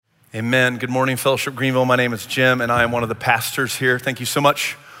Amen. Good morning, Fellowship Greenville. My name is Jim, and I am one of the pastors here. Thank you so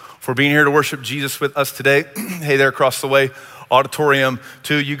much for being here to worship Jesus with us today. Hey there across the way, Auditorium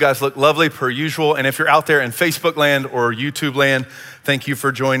 2. You guys look lovely per usual. And if you're out there in Facebook land or YouTube land, thank you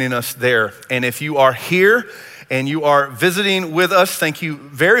for joining us there. And if you are here and you are visiting with us, thank you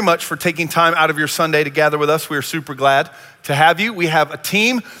very much for taking time out of your Sunday to gather with us. We are super glad to have you. We have a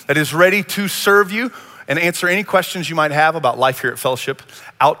team that is ready to serve you and answer any questions you might have about life here at Fellowship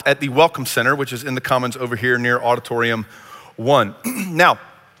out at the Welcome Center, which is in the Commons over here near Auditorium 1. Now,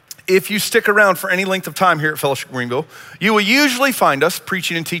 if you stick around for any length of time here at Fellowship Greenville, you will usually find us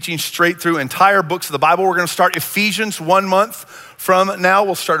preaching and teaching straight through entire books of the Bible. We're gonna start Ephesians 1 month from now.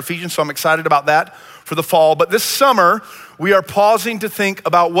 We'll start Ephesians, so I'm excited about that for the fall. But this summer, we are pausing to think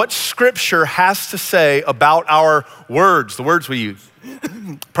about what Scripture has to say about our words, the words we use.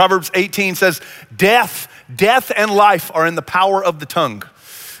 Proverbs 18 says, death and life are in the power of the tongue.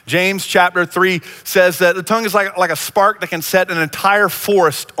 James chapter 3 says that the tongue is like a spark that can set an entire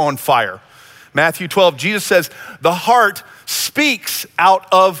forest on fire. Matthew 12, Jesus says, the heart speaks out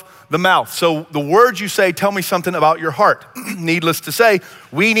of the mouth. So the words you say tell me something about your heart. Needless to say,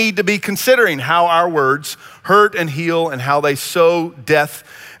 we need to be considering how our words hurt and heal and how they sow death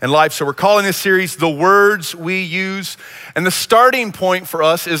and life. So we're calling this series The Words We Use. And the starting point for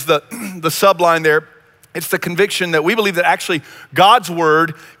us is the subline there. It's the conviction that we believe that actually God's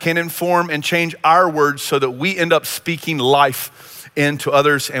word can inform and change our words so that we end up speaking life into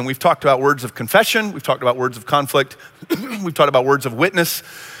others. And we've talked about words of confession. We've talked about words of conflict. We've talked about words of witness.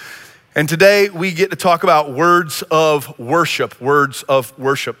 And today we get to talk about words of worship, words of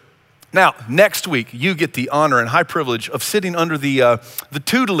worship. Now, next week, you get the honor and high privilege of sitting under the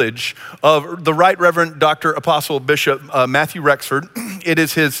tutelage of the Right Reverend Dr. Apostle Bishop Matthew Rexford. It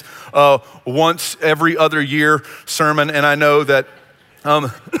is his once every other year sermon, and I know that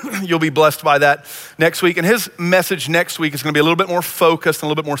you'll be blessed by that next week. And his message next week is gonna be a little bit more focused and a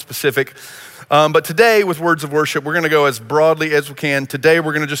little bit more specific. But today, with words of worship, we're gonna go as broadly as we can. Today,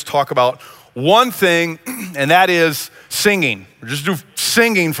 we're gonna just talk about one thing, and that is singing. We'll just do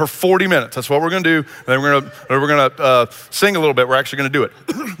singing for 40 minutes. That's what we're gonna do. And then we're gonna sing a little bit. We're actually gonna do it.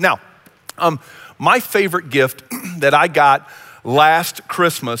 Now, my favorite gift that I got last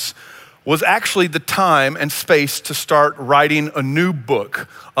Christmas was actually the time and space to start writing a new book.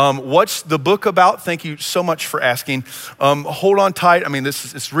 What's the book about? Thank you so much for asking. Hold on tight. I mean,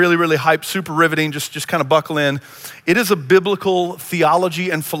 it's really, really hype, super riveting. Just kind of buckle in. It is a biblical theology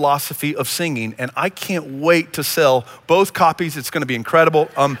and philosophy of singing, and I can't wait to sell both copies. It's gonna be incredible.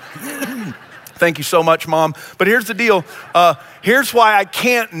 Thank you so much, Mom. But here's the deal. Here's why I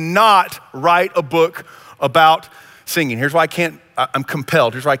can't not write a book about singing. Here's why I'm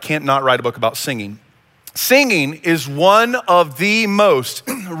compelled. Here's why I can't not write a book about singing. Singing is one of the most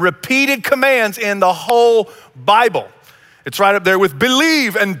repeated commands in the whole Bible. It's right up there with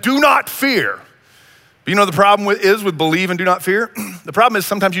believe and do not fear. But you know the problem with believe and do not fear? The problem is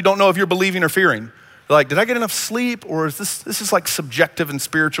sometimes you don't know if you're believing or fearing. You're like, did I get enough sleep? Or is this is like subjective and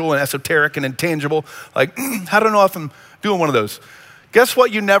spiritual and esoteric and intangible? Like, how do I know if I'm doing one of those? Guess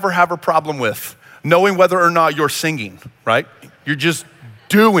what you never have a problem with? Knowing whether or not you're singing, right? You're just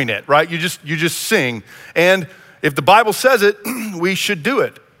doing it, right? You just sing. And if the Bible says it, we should do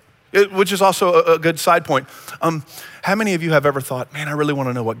it, which is also a good side point. How many of you have ever thought, man, I really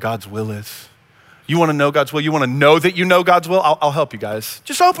wanna know what God's will is? You wanna know God's will? You wanna know that you know God's will? I'll help you guys.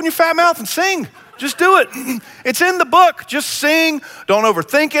 Just open your fat mouth and sing. Just do it. It's in the book. Just sing. Don't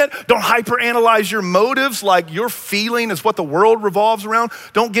overthink it. Don't hyperanalyze your motives like your feeling is what the world revolves around.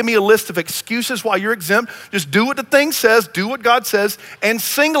 Don't give me a list of excuses why you're exempt. Just do what the thing says, do what God says, and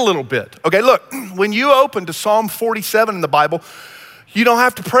sing a little bit. Okay, look, when you open to Psalm 47 in the Bible, you don't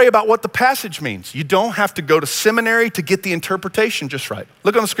have to pray about what the passage means. You don't have to go to seminary to get the interpretation just right.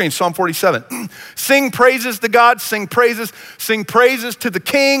 Look on the screen, Psalm 47. Sing praises to God, sing praises to the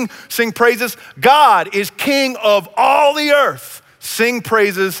King, sing praises. God is King of all the earth. Sing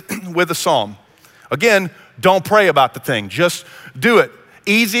praises with a psalm. Again, don't pray about the thing, just do it.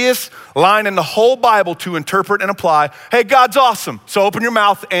 Easiest line in the whole Bible to interpret and apply. Hey, God's awesome, so open your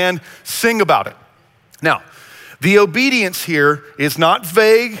mouth and sing about it. Now, the obedience here is not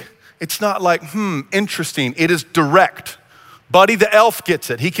vague. It's not like, interesting. It is direct. Buddy the elf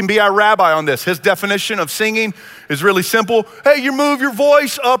gets it. He can be our rabbi on this. His definition of singing is really simple. Hey, you move your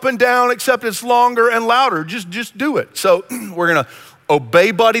voice up and down, except it's longer and louder. Just do it. So we're gonna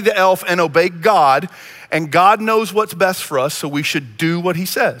obey Buddy the elf and obey God, and God knows what's best for us, so we should do what he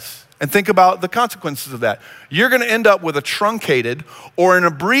says. And think about the consequences of that. You're gonna end up with a truncated or an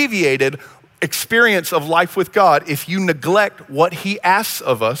abbreviated experience of life with God if you neglect what he asks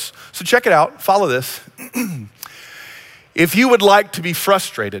of us. So check it out, follow this. If you would like to be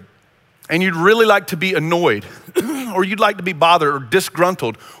frustrated and you'd really like to be annoyed or you'd like to be bothered or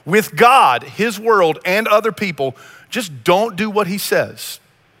disgruntled with God, his world, and other people, just don't do what he says.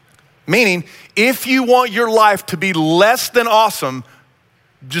 Meaning, if you want your life to be less than awesome,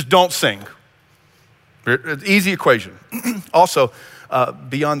 just don't sing. Easy equation. Also,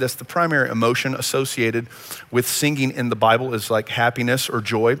 beyond this, the primary emotion associated with singing in the Bible is like happiness or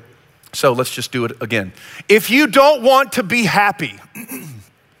joy. So let's just do it again. If you don't want to be happy,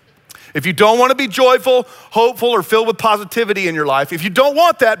 if you don't want to be joyful, hopeful, or filled with positivity in your life, if you don't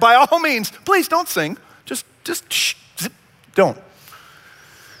want that, by all means, please don't sing. Just shh, zip, don't.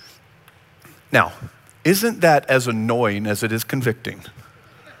 Now, isn't that as annoying as it is convicting,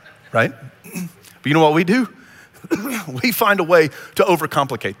 right? But you know what we do? We find a way to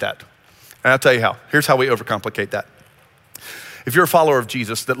overcomplicate that. And I'll tell you how. Here's how we overcomplicate that. If you're a follower of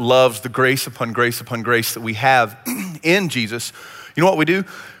Jesus that loves the grace upon grace upon grace that we have in Jesus, you know what we do?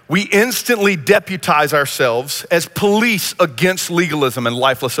 We instantly deputize ourselves as police against legalism and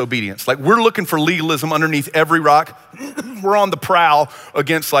lifeless obedience. Like we're looking for legalism underneath every rock. We're on the prowl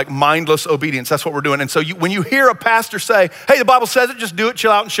against like mindless obedience. That's what we're doing. And so when you hear a pastor say, hey, the Bible says it, just do it,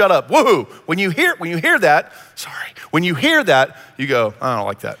 chill out and shut up. Woohoo. When you hear that, you go, I don't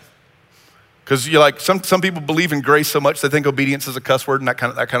like that. Because you're like, some people believe in grace so much they think obedience is a cuss word, and that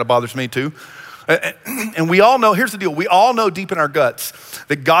kind of bothers me too. And we all know, here's the deal, we all know deep in our guts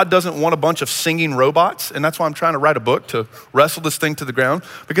that God doesn't want a bunch of singing robots, and that's why I'm trying to write a book to wrestle this thing to the ground,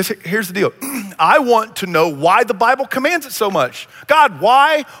 because here's the deal. I want to know why the Bible commands it so much. God,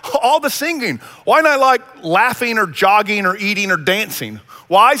 why all the singing? Why not like laughing or jogging or eating or dancing?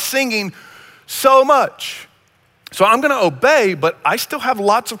 Why singing so much? So I'm gonna obey, but I still have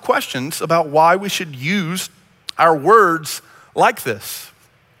lots of questions about why we should use our words like this.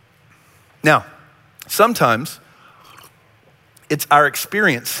 Now, sometimes it's our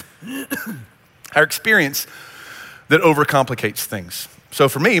experience that overcomplicates things. So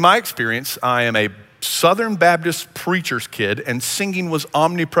for me, my experience, I am a Southern Baptist preacher's kid, and singing was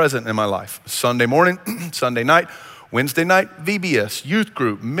omnipresent in my life. Sunday morning, Sunday night, Wednesday night, VBS, youth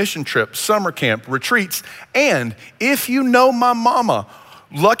group, mission trip, summer camp, retreats. And if you know my mama,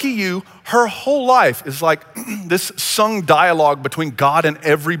 lucky you, her whole life is like this sung dialogue between God and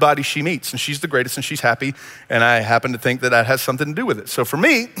everybody she meets. And she's the greatest and she's happy. And I happen to think that has something to do with it. So for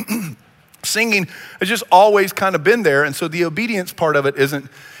me, singing has just always kind of been there. And so the obedience part of it isn't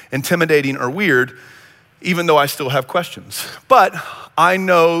intimidating or weird, even though I still have questions. But I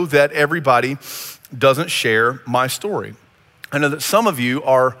know that everybody doesn't share my story. I know that some of you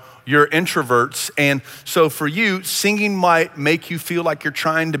you're introverts, and so for you, singing might make you feel like you're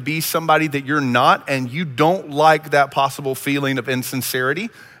trying to be somebody that you're not, and you don't like that possible feeling of insincerity,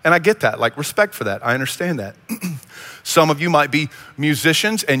 and I get that, like respect for that, I understand that. Some of you might be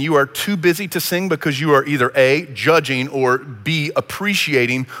musicians and you are too busy to sing because you are either A, judging, or B,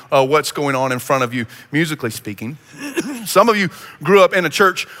 appreciating what's going on in front of you, musically speaking. Some of you grew up in a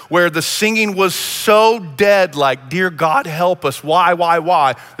church where the singing was so dead, like, dear God, help us,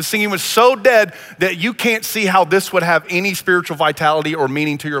 why? The singing was so dead that you can't see how this would have any spiritual vitality or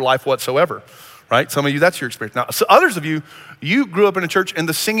meaning to your life whatsoever, right? Some of you, that's your experience. Now, so others of you, you grew up in a church and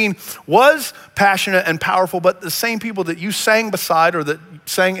the singing was passionate and powerful, but the same people that you sang beside or that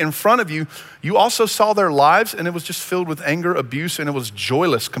sang in front of you, you also saw their lives and it was just filled with anger, abuse, and it was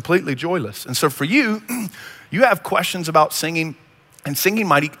joyless, completely joyless. And so for you, you have questions about singing, and singing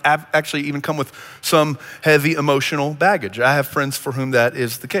might actually even come with some heavy emotional baggage. I have friends for whom that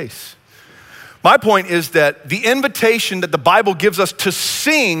is the case. My point is that the invitation that the Bible gives us to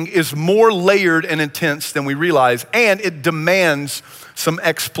sing is more layered and intense than we realize, and it demands some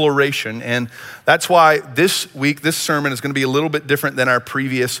exploration. And that's why this week, this sermon is gonna be a little bit different than our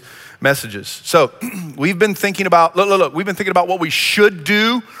previous messages. So we've been thinking about, we've been thinking about what we should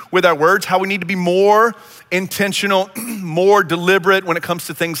do with our words, how we need to be more intentional, more deliberate when it comes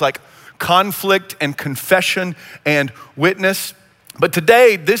to things like conflict and confession and witness. But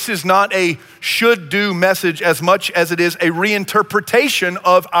today, this is not a should do message as much as it is a reinterpretation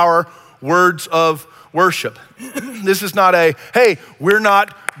of our words of worship. This is not a, hey, we're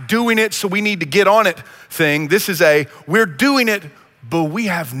not doing it, so we need to get on it thing. This is a, we're doing it, but we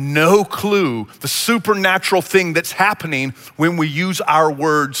have no clue the supernatural thing that's happening when we use our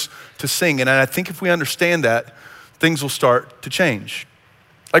words to sing. And I think if we understand that, things will start to change.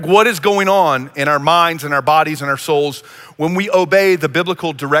 Like, what is going on in our minds and our bodies and our souls when we obey the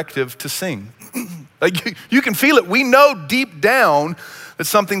biblical directive to sing? Like, you can feel it. We know deep down that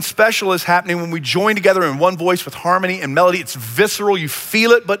something special is happening when we join together in one voice with harmony and melody. It's visceral, you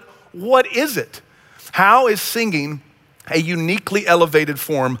feel it, but what is it? How is singing a uniquely elevated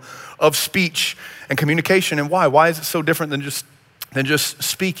form of speech and communication, and why? Why is it so different than just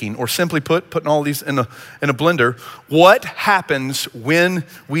speaking, or simply putting all these in a blender? What happens when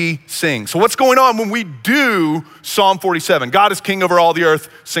we sing? So what's going on when we do Psalm 47? God is king over all the earth,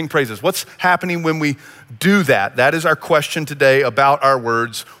 sing praises. What's happening when we do that? That is our question today about our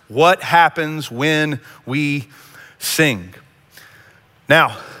words. What happens when we sing?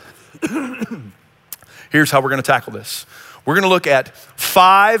 Now, here's how we're gonna tackle this. We're gonna look at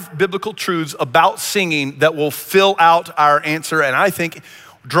 5 biblical truths about singing that will fill out our answer, and I think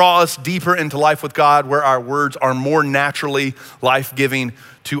draw us deeper into life with God, where our words are more naturally life-giving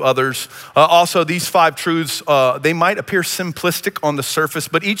to others. Also, these 5 truths, they might appear simplistic on the surface,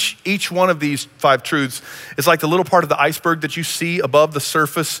 but each one of these 5 truths is like the little part of the iceberg that you see above the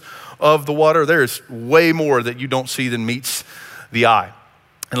surface of the water. There's way more that you don't see than meets the eye.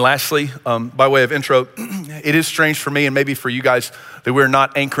 And lastly, by way of intro, it is strange for me and maybe for you guys that we're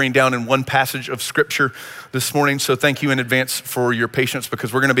not anchoring down in one passage of scripture this morning. So thank you in advance for your patience,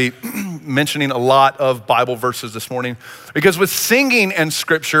 because we're gonna be mentioning a lot of Bible verses this morning. Because with singing and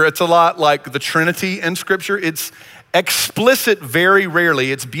scripture, it's a lot like the Trinity in scripture. It's explicit very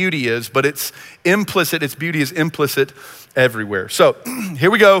rarely, its beauty is, but it's implicit, its beauty is implicit everywhere. So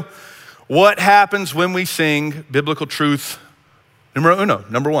here we go. What happens when we sing? Biblical truth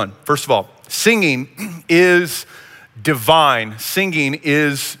number 1. First of all, singing is divine. Singing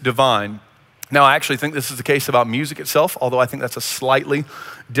is divine. Now, I actually think this is the case about music itself, although I think that's a slightly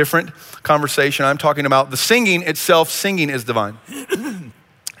different conversation. I'm talking about the singing itself. Singing is divine.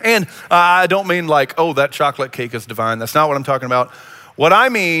 And I don't mean like, oh, that chocolate cake is divine. That's not what I'm talking about. What I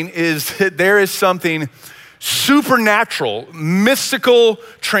mean is that there is something supernatural, mystical,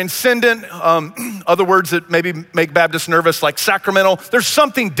 transcendent, other words that maybe make Baptists nervous, like sacramental. There's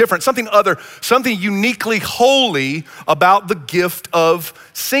something different, something other, something uniquely holy about the gift of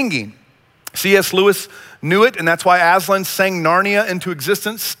singing. C.S. Lewis knew it, and that's why Aslan sang Narnia into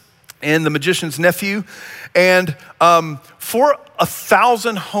existence in The Magician's Nephew. And for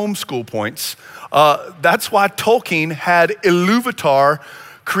 1,000 homeschool points, that's why Tolkien had Iluvatar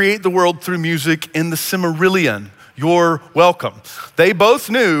create the world through music in the Silmarillion. You're welcome. They both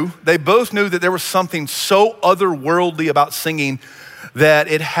knew that there was something so otherworldly about singing that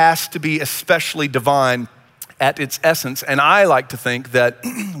it has to be especially divine at its essence. And I like to think that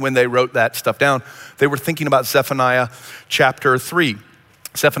when they wrote that stuff down, they were thinking about Zephaniah chapter 3.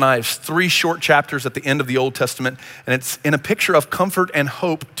 Zephaniah is 3 short chapters at the end of the Old Testament, and it's in a picture of comfort and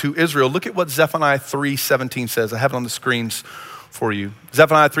hope to Israel. Look at what Zephaniah 3:17 says. I have it on the screens for you.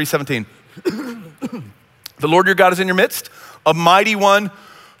 Zephaniah 3:17. The Lord your God is in your midst, a mighty one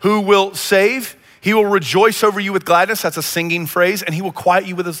who will save. He will rejoice over you with gladness. That's a singing phrase. And he will quiet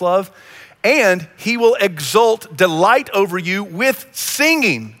you with his love. And he will exult, delight over you with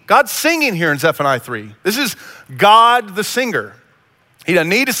singing. God's singing here in Zephaniah 3. This is God the singer. He doesn't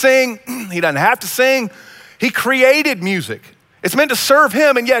need to sing. He doesn't have to sing. He created music. It's meant to serve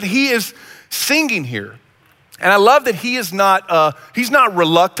him, and yet he is singing here. And I love that he's not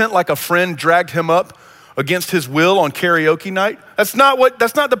reluctant, like a friend dragged him up against his will on karaoke night. That's not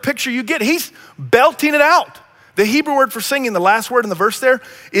the picture you get. He's belting it out. The Hebrew word for singing, the last word in the verse there,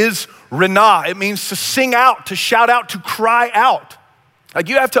 is renah. It means to sing out, to shout out, to cry out. Like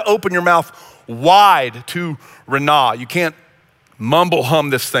you have to open your mouth wide to renah. You can't mumble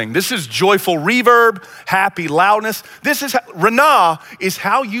hum this thing. This is joyful reverb, happy loudness. Renah is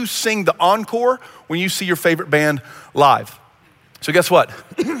how you sing the encore when you see your favorite band live. So guess what?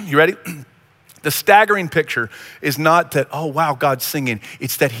 You ready? The staggering picture is not that, oh wow, God's singing.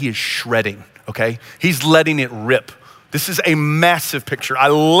 It's that he is shredding, okay? He's letting it rip. This is a massive picture. I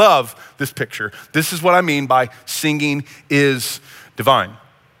love this picture. This is what I mean by singing is divine.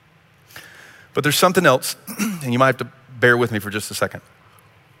 But there's something else, and you might have to bear with me for just a second.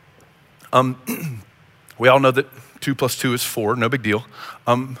 We all know that 2 + 2 is 4, no big deal.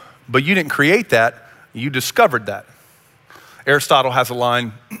 But you didn't create that, you discovered that. Aristotle has a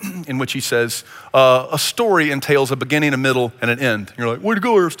line in which he says, a story entails a beginning, a middle, and an end. And you're like, way to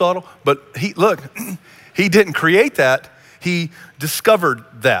go, Aristotle. But he didn't create that, he discovered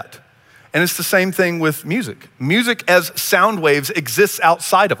that. And it's the same thing with music. Music as sound waves exists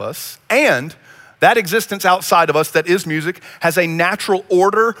outside of us, and that existence outside of us that is music has a natural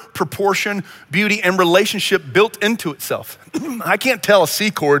order, proportion, beauty, and relationship built into itself. I can't tell a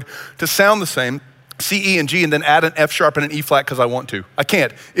C chord to sound the same C, E, and G, and then add an F sharp and an E flat because I want to. I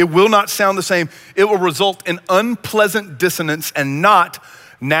can't. It will not sound the same. It will result in unpleasant dissonance and not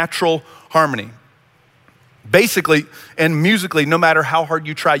natural harmony. Basically, and musically, no matter how hard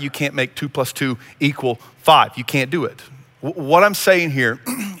you try, you can't make 2 + 2 = 5. You can't do it. What I'm saying here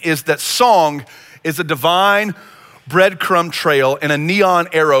is that song is a divine breadcrumb trail and a neon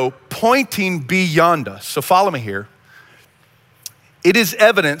arrow pointing beyond us. So follow me here. It is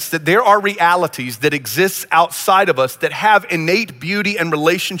evidence that there are realities that exist outside of us that have innate beauty and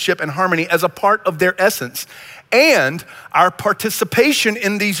relationship and harmony as a part of their essence. And our participation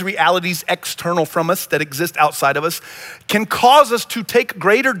in these realities external from us that exist outside of us can cause us to take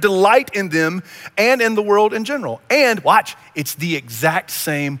greater delight in them and in the world in general. And watch, it's the exact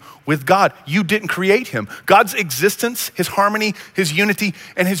same with God. You didn't create him. God's existence, his harmony, his unity,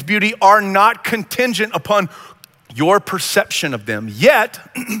 and his beauty are not contingent upon your perception of them. Yet,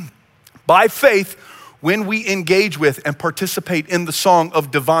 by faith, when we engage with and participate in the song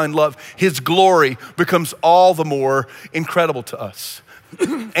of divine love, his glory becomes all the more incredible to us.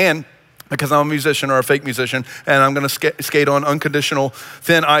 And because I'm a musician or a fake musician, and I'm gonna skate on unconditional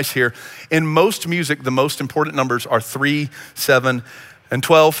thin ice here, in most music, the most important numbers are 3, 7, and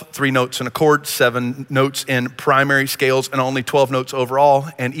 12, 3 notes in a chord, 7 notes in primary scales, and only 12 notes overall.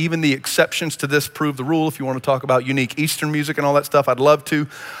 And even the exceptions to this prove the rule. If you want to talk about unique Eastern music and all that stuff, I'd love to.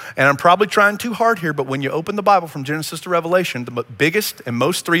 And I'm probably trying too hard here, but when you open the Bible from Genesis to Revelation, the biggest and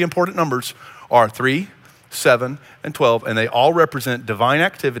most 3 important numbers are 3, 7, and 12, and they all represent divine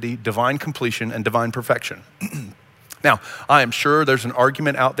activity, divine completion, and divine perfection. Now, I am sure there's an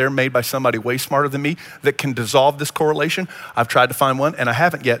argument out there made by somebody way smarter than me that can dissolve this correlation. I've tried to find one and I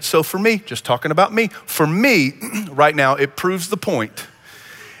haven't yet. So for me, just talking about me, for me right now, it proves the point.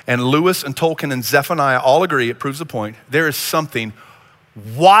 And Lewis and Tolkien and Zephaniah all agree, it proves the point. There is something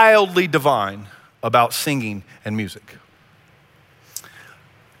wildly divine about singing and music.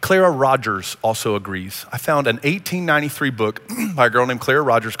 Clara Rogers also agrees. I found an 1893 book by a girl named Clara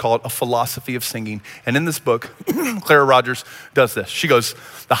Rogers called A Philosophy of Singing. And in this book, Clara Rogers does this. She goes,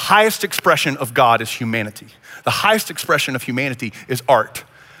 the highest expression of God is humanity. The highest expression of humanity is art.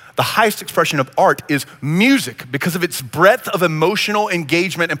 The highest expression of art is music because of its breadth of emotional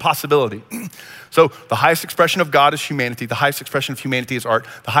engagement and possibility. So the highest expression of God is humanity. The highest expression of humanity is art.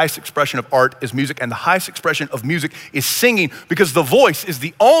 The highest expression of art is music. And the highest expression of music is singing because the voice is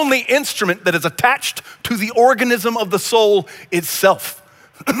the only instrument that is attached to the organism of the soul itself.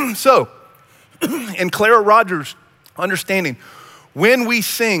 So in Clara Rogers' understanding, when we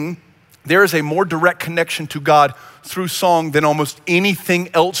sing, there is a more direct connection to God through song than almost anything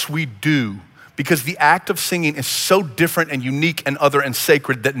else we do, because the act of singing is so different and unique and other and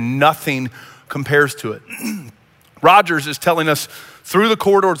sacred that nothing compares to it. Rogers is telling us through the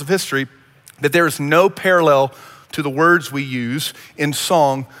corridors of history that there is no parallel to the words we use in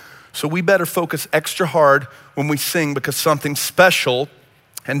song, so we better focus extra hard when we sing because something special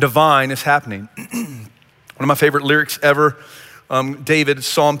and divine is happening. One of my favorite lyrics ever, David,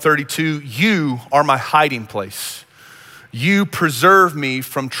 Psalm 32, you are my hiding place. You preserve me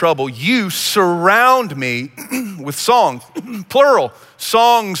from trouble. You surround me with songs, plural,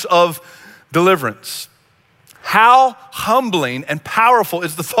 songs of deliverance. How humbling and powerful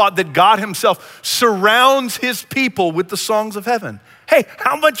is the thought that God himself surrounds his people with the songs of heaven. Hey,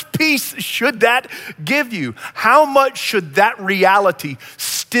 how much peace should that give you? How much should that reality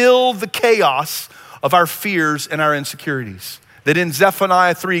still the chaos of our fears and our insecurities? That in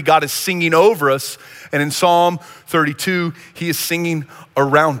Zephaniah 3, God is singing over us, and in Psalm 32, he is singing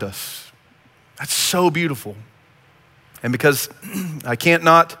around us. That's so beautiful. And because I can't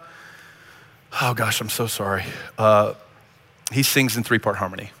not, oh gosh, I'm so sorry. He sings in 3-part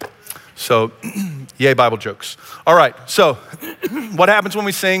harmony. So, yay, Bible jokes. All right, so what happens when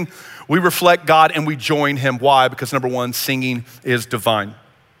we sing? We reflect God and we join him. Why? Because number 1, singing is divine.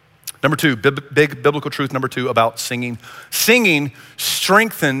 Number 2, big biblical truth number 2 about singing. Singing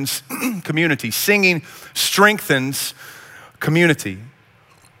strengthens community. Singing strengthens community.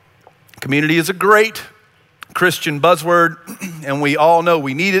 Community is a great Christian buzzword, and we all know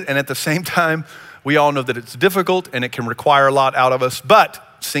we need it, and at the same time, we all know that it's difficult and it can require a lot out of us, but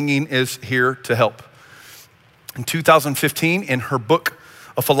singing is here to help. In 2015, in her book,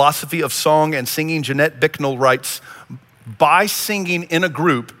 A Philosophy of Song and Singing, Jeanette Bicknell writes, by singing in a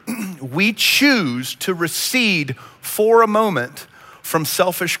group, we choose to recede for a moment from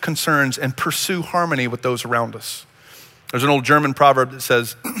selfish concerns and pursue harmony with those around us. There's an old German proverb that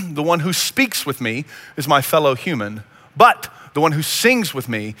says, the one who speaks with me is my fellow human, but the one who sings with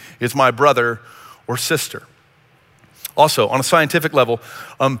me is my brother or sister. Also, on a scientific level,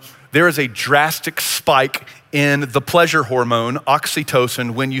 there is a drastic spike in the pleasure hormone,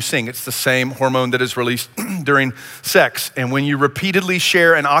 oxytocin, when you sing. It's the same hormone that is released during sex. And when you repeatedly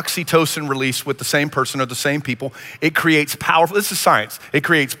share an oxytocin release with the same person or the same people, it creates powerful, this is science, it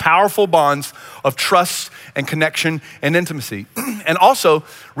creates powerful bonds of trust and connection and intimacy. And also,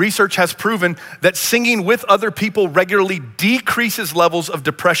 research has proven that singing with other people regularly decreases levels of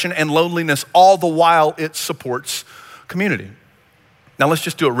depression and loneliness, all the while it supports community. Now let's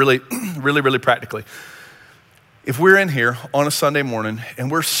just do it really practically. If we're in here on a Sunday morning and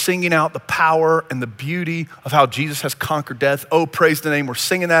we're singing out the power and the beauty of how Jesus has conquered death, oh, praise the name, we're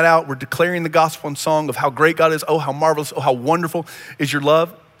singing that out, we're declaring the gospel in song of how great God is, oh, how marvelous, oh, how wonderful is your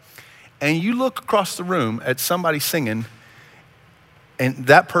love. And you look across the room at somebody singing and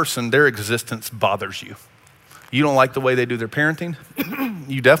that person, their existence bothers you. You don't like the way they do their parenting.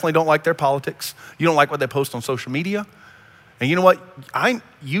 You definitely don't like their politics. You don't like what they post on social media. And you know what?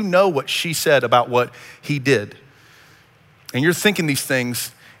 You know what she said about what he did. And you're thinking these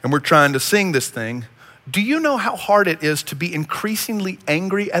things, and we're trying to sing this thing. Do you know how hard it is to be increasingly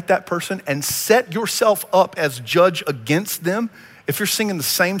angry at that person and set yourself up as judge against them if you're singing the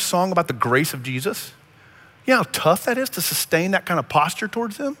same song about the grace of Jesus? You know how tough that is to sustain that kind of posture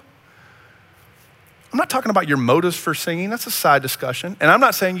towards them? I'm not talking about your motives for singing. That's a side discussion. And I'm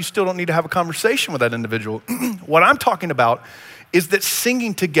not saying you still don't need to have a conversation with that individual. What I'm talking about is that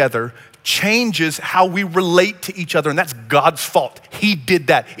singing together changes how we relate to each other, and that's God's fault. He did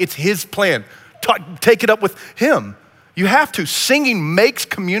that. It's his plan. Take it up with him. You have to. Singing makes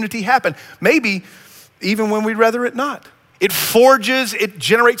community happen. Maybe even when we'd rather it not. It forges, it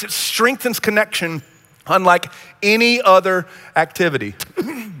generates, it strengthens connection unlike any other activity.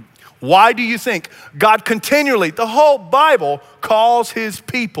 Why do you think God continually, the whole Bible, calls his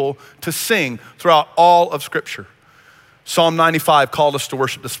people to sing throughout all of Scripture? Psalm 95 called us to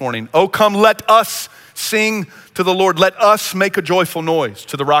worship this morning. Oh, come, let us sing to the Lord. Let us make a joyful noise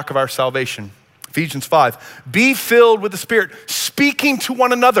to the rock of our salvation. Ephesians 5, be filled with the Spirit, speaking to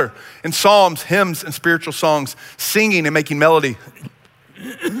one another in psalms, hymns, and spiritual songs, singing and making melody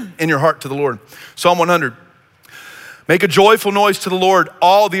in your heart to the Lord. Psalm 100, make a joyful noise to the Lord,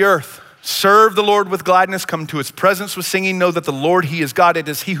 all the earth. Serve the Lord with gladness. Come to his presence with singing. Know that the Lord, he is God. It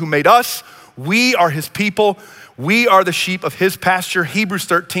is he who made us. We are his people. We are the sheep of his pasture. Hebrews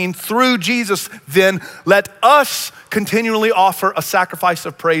 13, through Jesus, then let us continually offer a sacrifice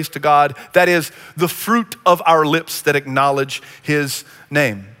of praise to God. That is the fruit of our lips that acknowledge his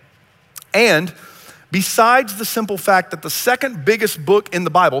name. And besides the simple fact that the second biggest book in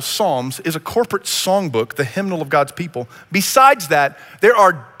the Bible, Psalms, is a corporate songbook, the hymnal of God's people, besides that, there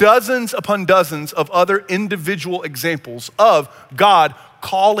are dozens upon dozens of other individual examples of God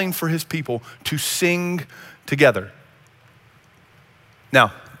calling for his people to sing together.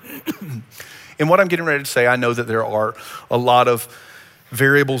 Now, in what I'm getting ready to say, I know that there are a lot of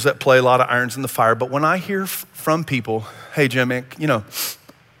variables at play, a lot of irons in the fire, but when I hear from people, hey, Jim, you know,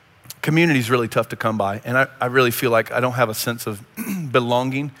 community is really tough to come by, and I really feel like I don't have a sense of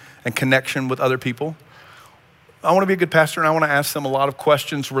belonging and connection with other people. I want to be a good pastor, and I want to ask them a lot of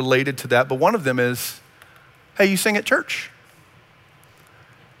questions related to that, but one of them is, hey, you sing at church?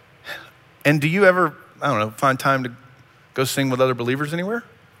 And do you ever, I don't know, find time to go sing with other believers anywhere?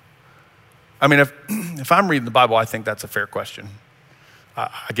 I mean, if I'm reading the Bible, I think that's a fair question,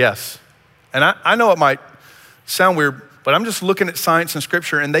 I guess. And I know it might sound weird, but I'm just looking at science and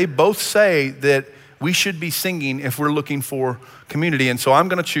scripture, and they both say that we should be singing if we're looking for community. And so I'm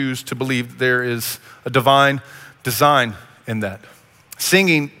gonna choose to believe there is a divine design in that.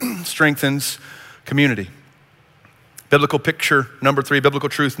 Singing strengthens community. Biblical picture, number 3, biblical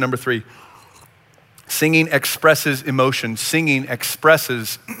truth, number 3. Singing expresses emotion. Singing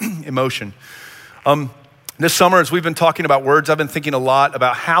expresses emotion. This summer, as we've been talking about words, I've been thinking a lot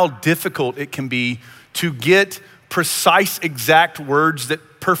about how difficult it can be to get precise, exact words that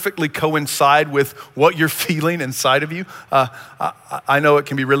perfectly coincide with what you're feeling inside of you. I know it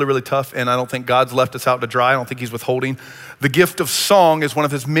can be really tough, and I don't think God's left us out to dry. I don't think he's withholding. The gift of song is one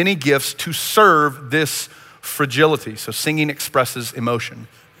of his many gifts to serve this fragility. So singing expresses emotion.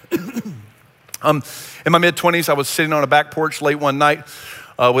 In my mid-20s, I was sitting on a back porch late one night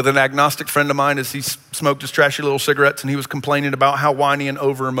with an agnostic friend of mine as he smoked his trashy little cigarettes, and he was complaining about how whiny and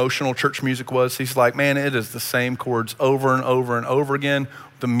over-emotional church music was. He's like, man, it is the same chords over and over and over again.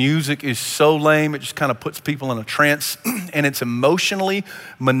 The music is so lame, it just kind of puts people in a trance, and it's emotionally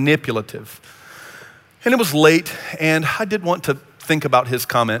manipulative. And it was late, and I did want to think about his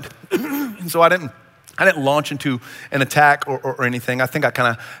comment, and so I didn't I didn't launch into an attack or anything. I think I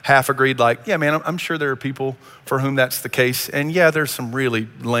kind of half agreed like, yeah, man, I'm sure there are people for whom that's the case. And yeah, there's some really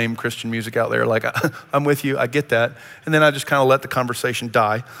lame Christian music out there. Like, I'm with you, I get that. And then I just kind of let the conversation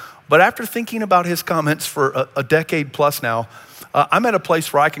die. But after thinking about his comments for a decade plus now, I'm at a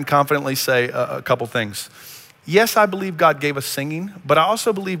place where I can confidently say a couple things. Yes, I believe God gave us singing, but I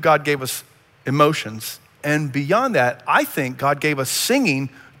also believe God gave us emotions. And beyond that, I think God gave us singing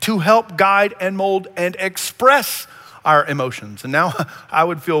to help guide and mold and express our emotions. And now I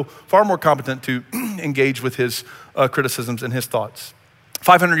would feel far more competent to engage with his criticisms and his thoughts.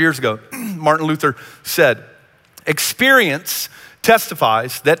 500 years ago, Martin Luther said, experience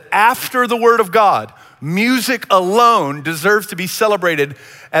testifies that after the word of God, music alone deserves to be celebrated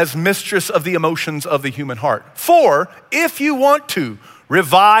as mistress of the emotions of the human heart. For if you want to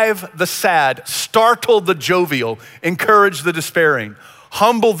revive the sad, startle the jovial, encourage the despairing,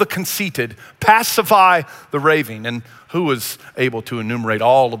 humble the conceited, pacify the raving. And who was able to enumerate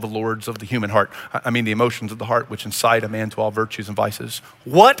all of the lords of the human heart? I mean, the emotions of the heart, which incite a man to all virtues and vices.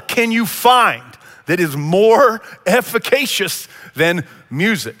 What can you find that is more efficacious than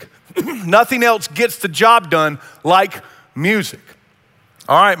music? Nothing else gets the job done like music.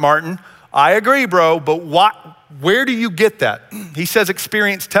 All right, Martin, I agree, bro, but where do you get that? He says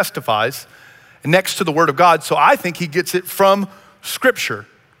experience testifies next to the word of God, so I think he gets it from Scripture.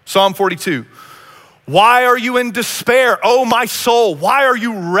 Psalm 42. Why are you in despair, oh my soul? Why are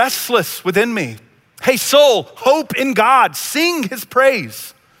you restless within me? Hey soul, hope in God, sing his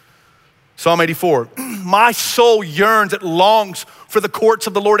praise. Psalm 84. My soul yearns, it longs for the courts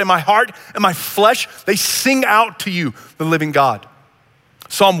of the Lord, and my heart and my flesh, they sing out to you, the living God.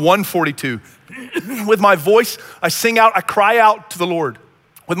 Psalm 142. With my voice, I sing out, I cry out to the Lord.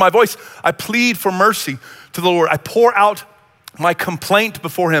 With my voice, I plead for mercy to the Lord. I pour out my complaint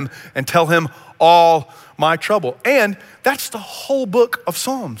before him and tell him all my trouble. And that's the whole book of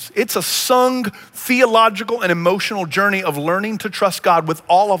Psalms. It's a sung theological and emotional journey of learning to trust God with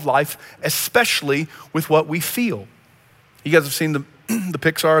all of life, especially with what we feel. You guys have seen the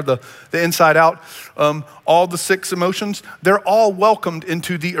Pixar, the Inside Out, all the 6 emotions, they're all welcomed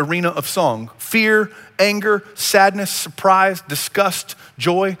into the arena of song. Fear, anger, sadness, surprise, disgust,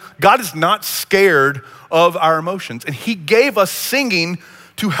 joy. God is not scared of our emotions, and he gave us singing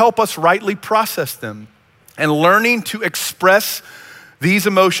to help us rightly process them. And learning to express these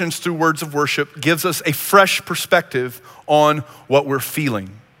emotions through words of worship gives us a fresh perspective on what we're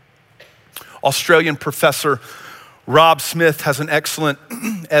feeling. Australian professor Rob Smith has an excellent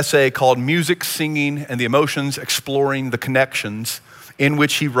essay called Music, Singing, and the Emotions, Exploring the Connections, in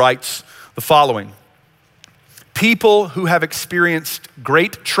which he writes the following. People who have experienced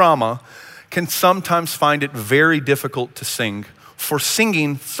great trauma can sometimes find it very difficult to sing, for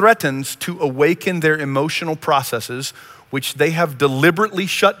singing threatens to awaken their emotional processes, which they have deliberately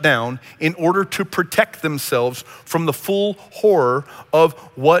shut down in order to protect themselves from the full horror of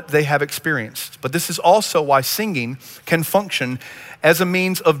what they have experienced. But this is also why singing can function as a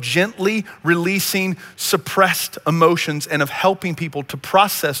means of gently releasing suppressed emotions and of helping people to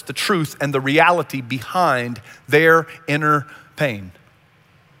process the truth and the reality behind their inner pain.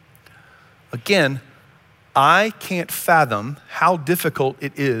 Again, I can't fathom how difficult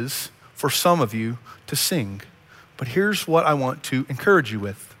it is for some of you to sing. But here's what I want to encourage you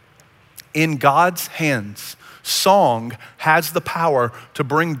with. In God's hands, song has the power to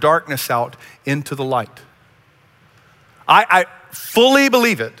bring darkness out into the light. I fully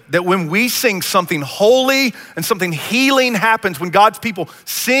believe it, that when we sing, something holy and something healing happens when God's people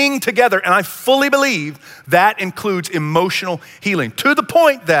sing together. And I fully believe that includes emotional healing, to the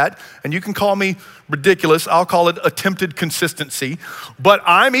point that, and you can call me ridiculous, I'll call it attempted consistency, but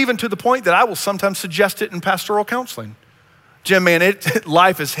I'm even to the point that I will sometimes suggest it in pastoral counseling. Jim, man,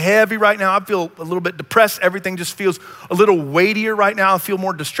 life is heavy right now. I feel a little bit depressed. Everything just feels a little weightier right now. I feel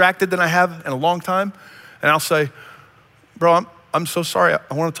more distracted than I have in a long time. And I'll say, bro, I'm so sorry.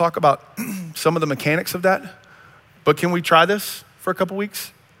 I want to talk about some of the mechanics of that, but can we try this for a couple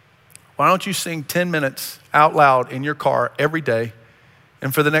weeks? Why don't you sing 10 minutes out loud in your car every day?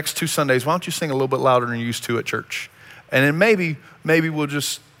 And for the next 2 Sundays, why don't you sing a little bit louder than you used to at church? And then maybe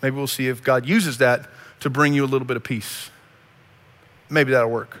we'll see if God uses that to bring you a little bit of peace. Maybe that'll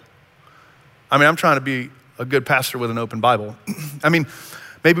work. I mean, I'm trying to be a good pastor with an open Bible. I mean,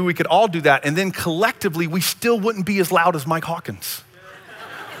 maybe we could all do that, and then collectively, we still wouldn't be as loud as Mike Hawkins.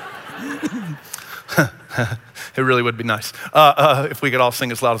 It really would be nice if we could all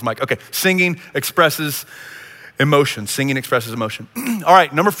sing as loud as Mike. Okay, singing expresses emotion. Singing expresses emotion. All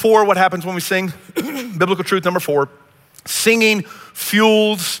right, number 4, what happens when we sing? Biblical truth number 4, singing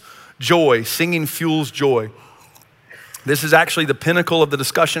fuels joy. Singing fuels joy. This is actually the pinnacle of the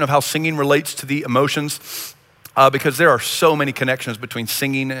discussion of how singing relates to the emotions, because there are so many connections between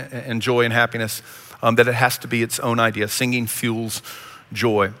singing and joy and happiness that it has to be its own idea. Singing fuels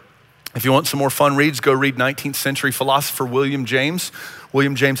joy. If you want some more fun reads, go read 19th century philosopher William James.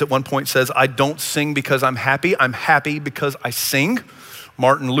 William James at one point says, "I don't sing because I'm happy because I sing."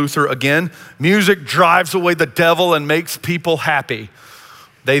 Martin Luther again, "Music drives away the devil and makes people happy.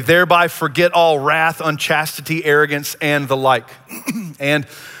 They thereby forget all wrath, unchastity, arrogance, and the like." And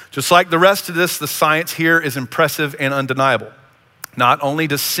just like the rest of this, the science here is impressive and undeniable. Not only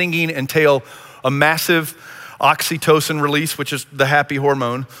does singing entail a massive oxytocin release, which is the happy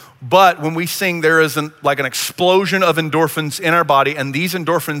hormone, but when we sing, there is an explosion of endorphins in our body, and these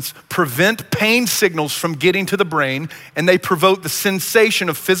endorphins prevent pain signals from getting to the brain, and they provoke the sensation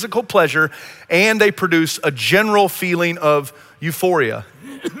of physical pleasure, and they produce a general feeling of euphoria.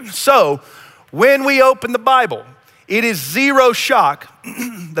 So, when we open the Bible, it is zero shock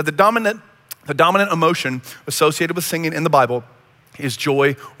that the dominant emotion associated with singing in the Bible is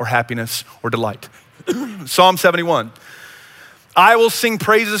joy or happiness or delight. Psalm 71. "I will sing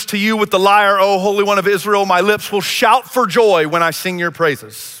praises to you with the lyre, O Holy One of Israel. My lips will shout for joy when I sing your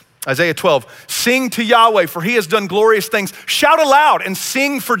praises." Isaiah 12. "Sing to Yahweh, for he has done glorious things. Shout aloud and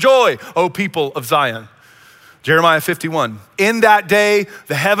sing for joy, O people of Zion." Jeremiah 51. "In that day,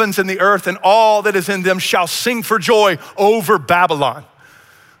 the heavens and the earth and all that is in them shall sing for joy over Babylon."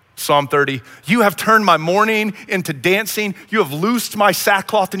 Psalm 30. "You have turned my mourning into dancing. You have loosed my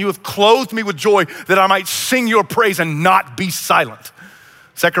sackcloth and you have clothed me with joy that I might sing your praise and not be silent."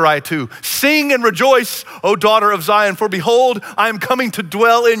 Zechariah 2. "Sing and rejoice, O daughter of Zion, for behold, I am coming to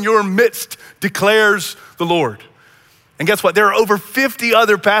dwell in your midst, declares the Lord." And guess what? There are over 50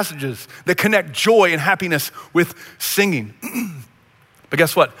 other passages that connect joy and happiness with singing. But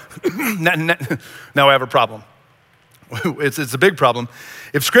guess what? Now I have a problem. It's a big problem.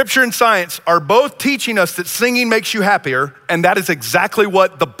 If scripture and science are both teaching us that singing makes you happier, and that is exactly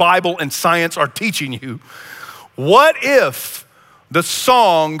what the Bible and science are teaching you, what if the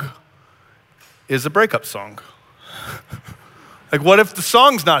song is a breakup song? Like, what if the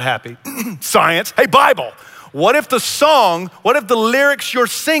song's not happy? Science, hey, Bible. What if the lyrics you're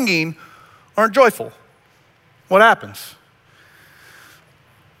singing aren't joyful? What happens?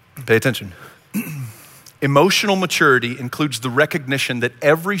 Pay attention. Emotional maturity includes the recognition that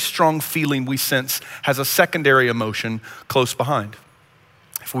every strong feeling we sense has a secondary emotion close behind.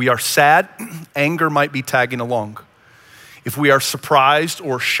 If we are sad, anger might be tagging along. If we are surprised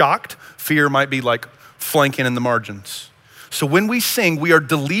or shocked, fear might be flanking in the margins. So when we sing, we are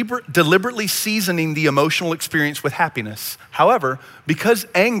deliberately seasoning the emotional experience with happiness. However, because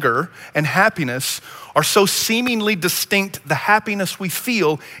anger and happiness are so seemingly distinct, the happiness we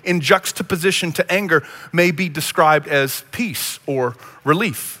feel in juxtaposition to anger may be described as peace or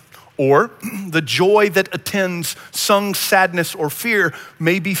relief. Or the joy that attends sung sadness or fear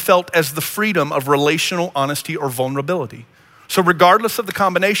may be felt as the freedom of relational honesty or vulnerability. So regardless of the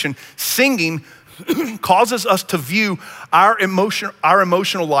combination, singing causes us to view our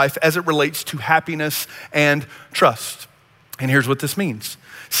emotional life as it relates to happiness and trust. And here's what this means.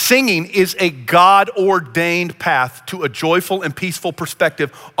 Singing is a God-ordained path to a joyful and peaceful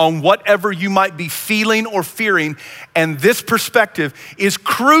perspective on whatever you might be feeling or fearing, and this perspective is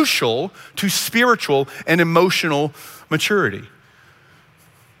crucial to spiritual and emotional maturity.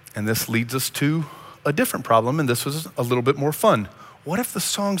 And this leads us to a different problem, and this was a little bit more fun. What if the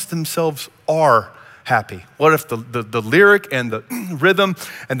songs themselves are happy? What if the lyric and the rhythm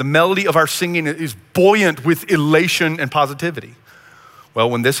and the melody of our singing is buoyant with elation and positivity? Well,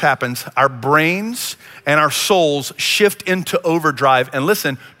 when this happens, our brains and our souls shift into overdrive. And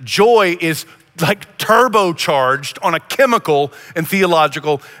listen, joy is turbocharged on a chemical and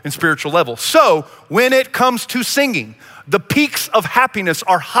theological and spiritual level. So when it comes to singing, the peaks of happiness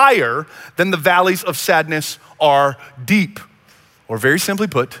are higher than the valleys of sadness are deep. Or very simply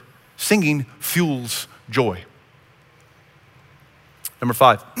put, singing fuels joy. Number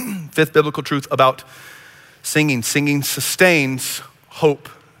 5, fifth biblical truth about singing. Singing sustains hope.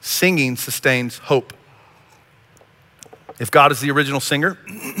 Singing sustains hope. If God is the original singer,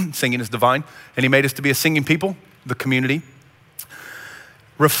 singing is divine, and he made us to be a singing people, the community,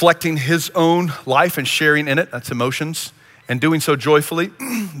 reflecting his own life and sharing in it, that's emotions, and doing so joyfully,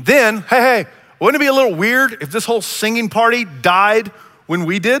 then, hey, wouldn't it be a little weird if this whole singing party died when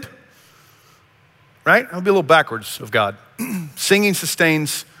we did? Right? That would be a little backwards of God. Singing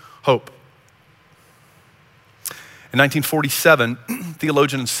sustains hope. In 1947,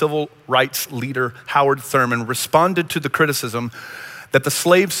 theologian and civil rights leader Howard Thurman responded to the criticism that the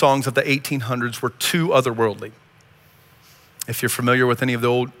slave songs of the 1800s were too otherworldly. If you're familiar with any of the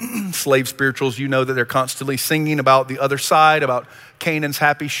old slave spirituals, you know that they're constantly singing about the other side, about Canaan's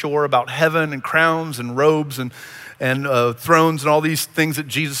happy shore, about heaven and crowns and robes and thrones and all these things that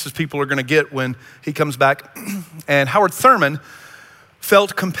Jesus' people are gonna get when he comes back. And Howard Thurman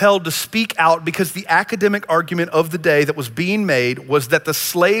felt compelled to speak out because the academic argument of the day that was being made was that the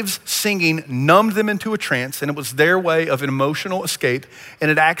slaves singing numbed them into a trance, and it was their way of an emotional escape, and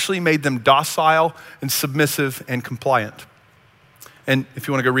it actually made them docile and submissive and compliant. And if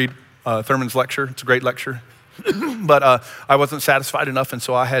you wanna go read Thurman's lecture, it's a great lecture. But I wasn't satisfied enough, and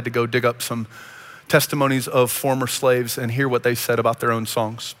so I had to go dig up some testimonies of former slaves and hear what they said about their own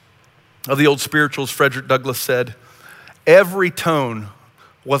songs. Of the old spirituals, Frederick Douglass said, "Every tone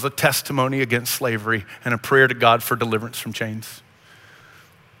was a testimony against slavery and a prayer to God for deliverance from chains."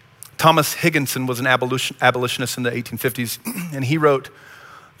 Thomas Higginson was an abolitionist in the 1850s, and he wrote,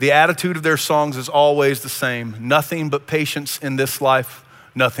 "The attitude of their songs is always the same. Nothing but patience in this life,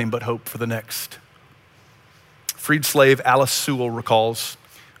 nothing but hope for the next." Freed slave Alice Sewell recalls,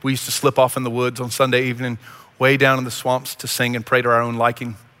 "We used to slip off in the woods on Sunday evening, way down in the swamps to sing and pray to our own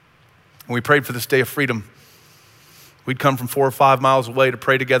liking. And we prayed for this day of freedom. We'd come from 4 or 5 miles away to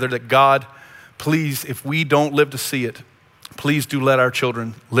pray together that God, please, if we don't live to see it, please do let our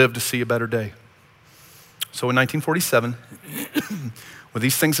children live to see a better day." So in 1947, with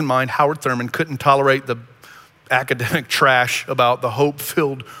these things in mind, Howard Thurman couldn't tolerate the academic trash about the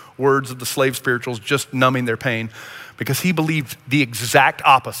hope-filled words of the slave spirituals just numbing their pain, because he believed the exact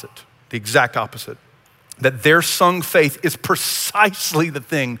opposite, that their sung faith is precisely the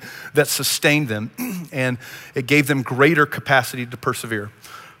thing that sustained them, and it gave them greater capacity to persevere.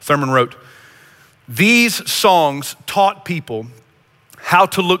 Thurman wrote, "These songs taught people how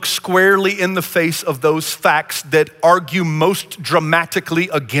to look squarely in the face of those facts that argue most dramatically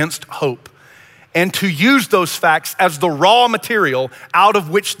against hope, and to use those facts as the raw material out of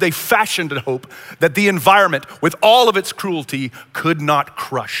which they fashioned a hope that the environment, with all of its cruelty, could not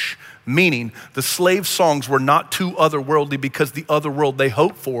crush." Meaning, the slave songs were not too otherworldly because the other world they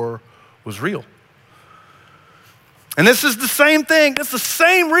hoped for was real. And this is the same thing. It's the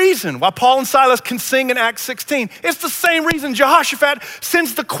same reason why Paul and Silas can sing in Acts 16. It's the same reason Jehoshaphat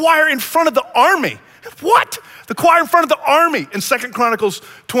sends the choir in front of the army. What? The choir in front of the army in 2 Chronicles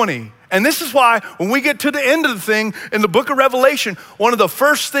 20. And this is why when we get to the end of the thing in the book of Revelation, one of the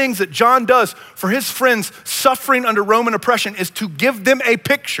first things that John does for his friends suffering under Roman oppression is to give them a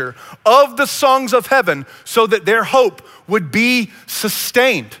picture of the songs of heaven so that their hope would be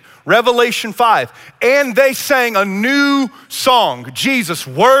sustained. Revelation 5, "And they sang a new song, Jesus,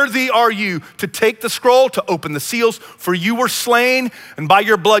 worthy are you to take the scroll, to open the seals, for you were slain, and by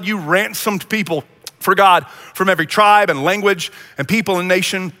your blood you ransomed people for God from every tribe and language and people and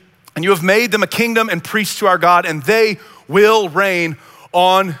nation. And you have made them a kingdom and priests to our God, and they will reign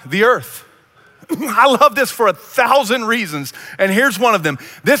on the earth." I love this for 1,000 reasons, and here's one of them.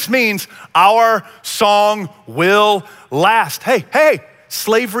 This means our song will last. Hey,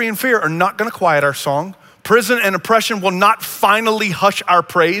 slavery and fear are not gonna quiet our song. Prison and oppression will not finally hush our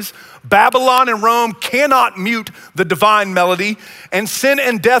praise. Babylon and Rome cannot mute the divine melody, and sin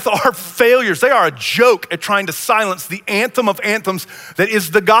and death are failures. They are a joke at trying to silence the anthem of anthems that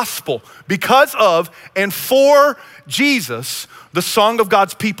is the gospel. Because of and for Jesus, the song of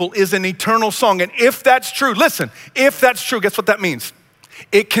God's people is an eternal song. And if that's true, listen, if that's true, guess what that means?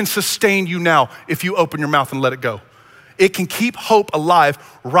 It can sustain you now if you open your mouth and let it go. It can keep hope alive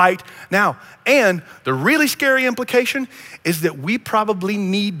right now. And the really scary implication is that we probably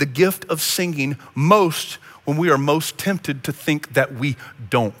need the gift of singing most when we are most tempted to think that we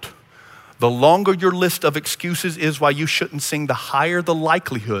don't. The longer your list of excuses is why you shouldn't sing, the higher the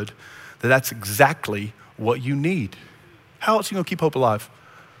likelihood that that's exactly what you need. How else are you gonna keep hope alive?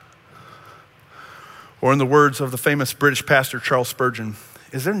 Or in the words of the famous British pastor Charles Spurgeon,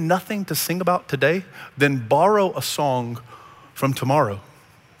 "Is there nothing to sing about today? Then borrow a song from tomorrow.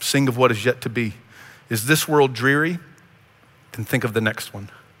 Sing of what is yet to be. Is this world dreary? Then think of the next one."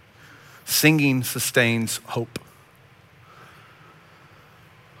 Singing sustains hope.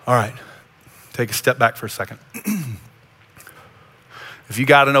 All right, take a step back for a second. If you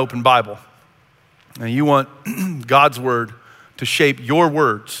got an open Bible and you want God's word to shape your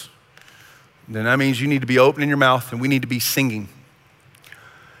words, then that means you need to be opening your mouth and we need to be singing.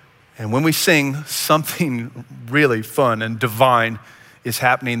 And when we sing, something really fun and divine is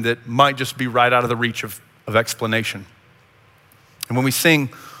happening that might just be right out of the reach of explanation. And when we sing,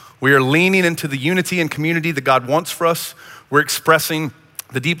 we are leaning into the unity and community that God wants for us. We're expressing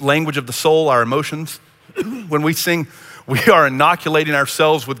the deep language of the soul, our emotions. When we sing, We are inoculating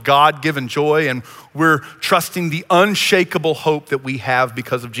ourselves with God-given joy, and we're trusting the unshakable hope that we have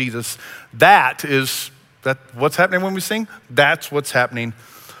because of Jesus. That what's happening when we sing? That's what's happening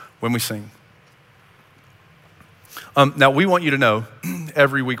when we sing. Now, we want you to know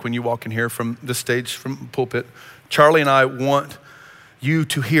every week when you walk in here from this stage, from pulpit, Charlie and I want you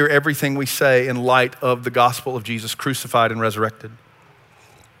to hear everything we say in light of the gospel of Jesus crucified and resurrected.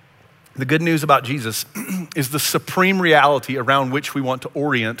 The good news about Jesus is the supreme reality around which we want to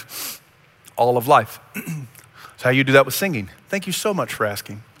orient all of life. It's how you do that with singing. Thank you so much for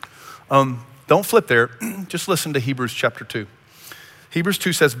asking. Don't flip there, just listen to Hebrews chapter 2. Hebrews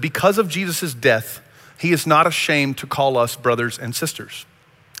 2 says, because of Jesus' death, he is not ashamed to call us brothers and sisters.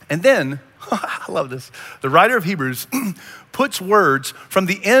 And then, I love this, the writer of Hebrews puts words from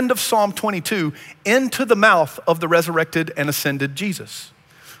the end of Psalm 22 into the mouth of the resurrected and ascended Jesus.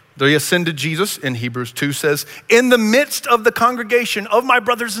 The ascended Jesus in Hebrews 2 says, in the midst of the congregation of my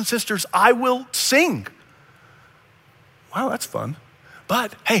brothers and sisters, I will sing. Wow, that's fun.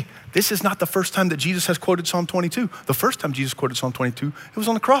 But hey, this is not the first time that Jesus has quoted Psalm 22. The first time Jesus quoted Psalm 22, it was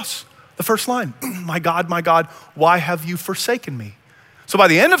on the cross. The first line, my God, why have you forsaken me? So by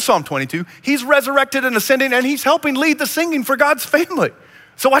the end of Psalm 22, he's resurrected and ascending, and he's helping lead the singing for God's family.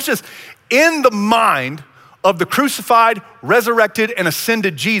 So watch this. In the mind of the crucified, resurrected, and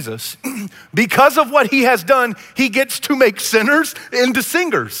ascended Jesus, because of what he has done, he gets to make sinners into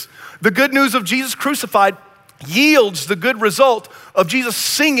singers. The good news of Jesus crucified yields the good result of Jesus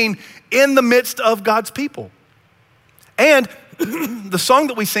singing in the midst of God's people. And the song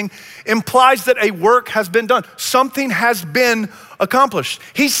that we sing implies that a work has been done. Something has been accomplished.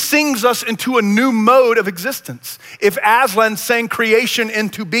 He sings us into a new mode of existence. If Aslan sang creation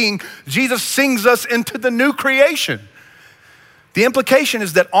into being, Jesus sings us into the new creation. The implication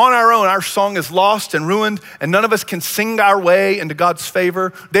is that on our own, our song is lost and ruined, and none of us can sing our way into God's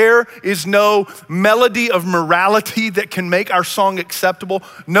favor. There is no melody of morality that can make our song acceptable.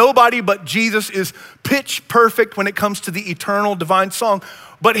 Nobody but Jesus is pitch perfect when it comes to the eternal divine song.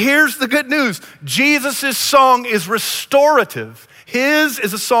 But here's the good news. Jesus' song is restorative. His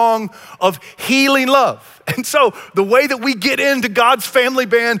is a song of healing love. And so the way that we get into God's family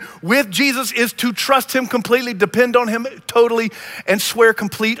band with Jesus is to trust him completely, depend on him totally, and swear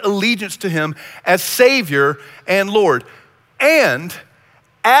complete allegiance to him as Savior and Lord. And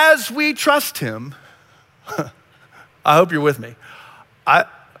as we trust him, I hope you're with me.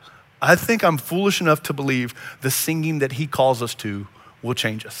 I think I'm foolish enough to believe the singing that he calls us to will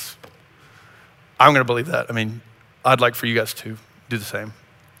change us. I'm gonna believe that. I mean, I'd like for you guys to do the same.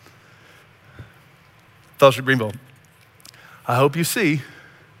 Fellowship Greenville, I hope you see,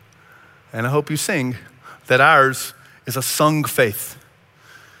 and I hope you sing, that ours is a sung faith.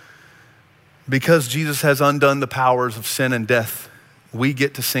 Because Jesus has undone the powers of sin and death, we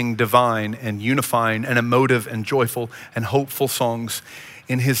get to sing divine and unifying and emotive and joyful and hopeful songs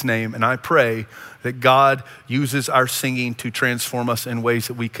in his name. And I pray that God uses our singing to transform us in ways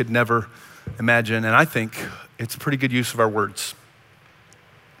that we could never imagine. And I think it's a pretty good use of our words.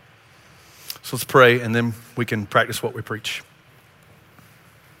 So let's pray, and then we can practice what we preach.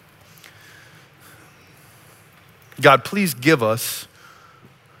 God, please give us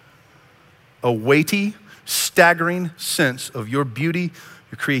a weighty, staggering sense of your beauty,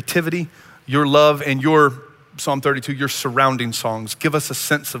 your creativity, your love, and your, Psalm 32, your surrounding songs. Give us a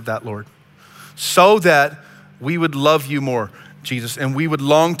sense of that, Lord, so that we would love you more, Jesus, and we would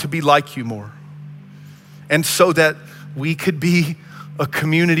long to be like you more. And so that we could be a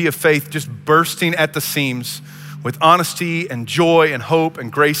community of faith just bursting at the seams with honesty and joy and hope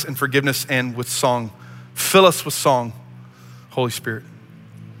and grace and forgiveness and with song. Fill us with song, Holy Spirit.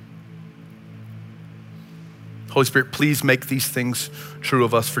 Holy Spirit, please make these things true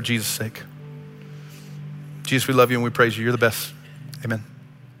of us for Jesus' sake. Jesus, we love you and we praise you. You're the best. Amen.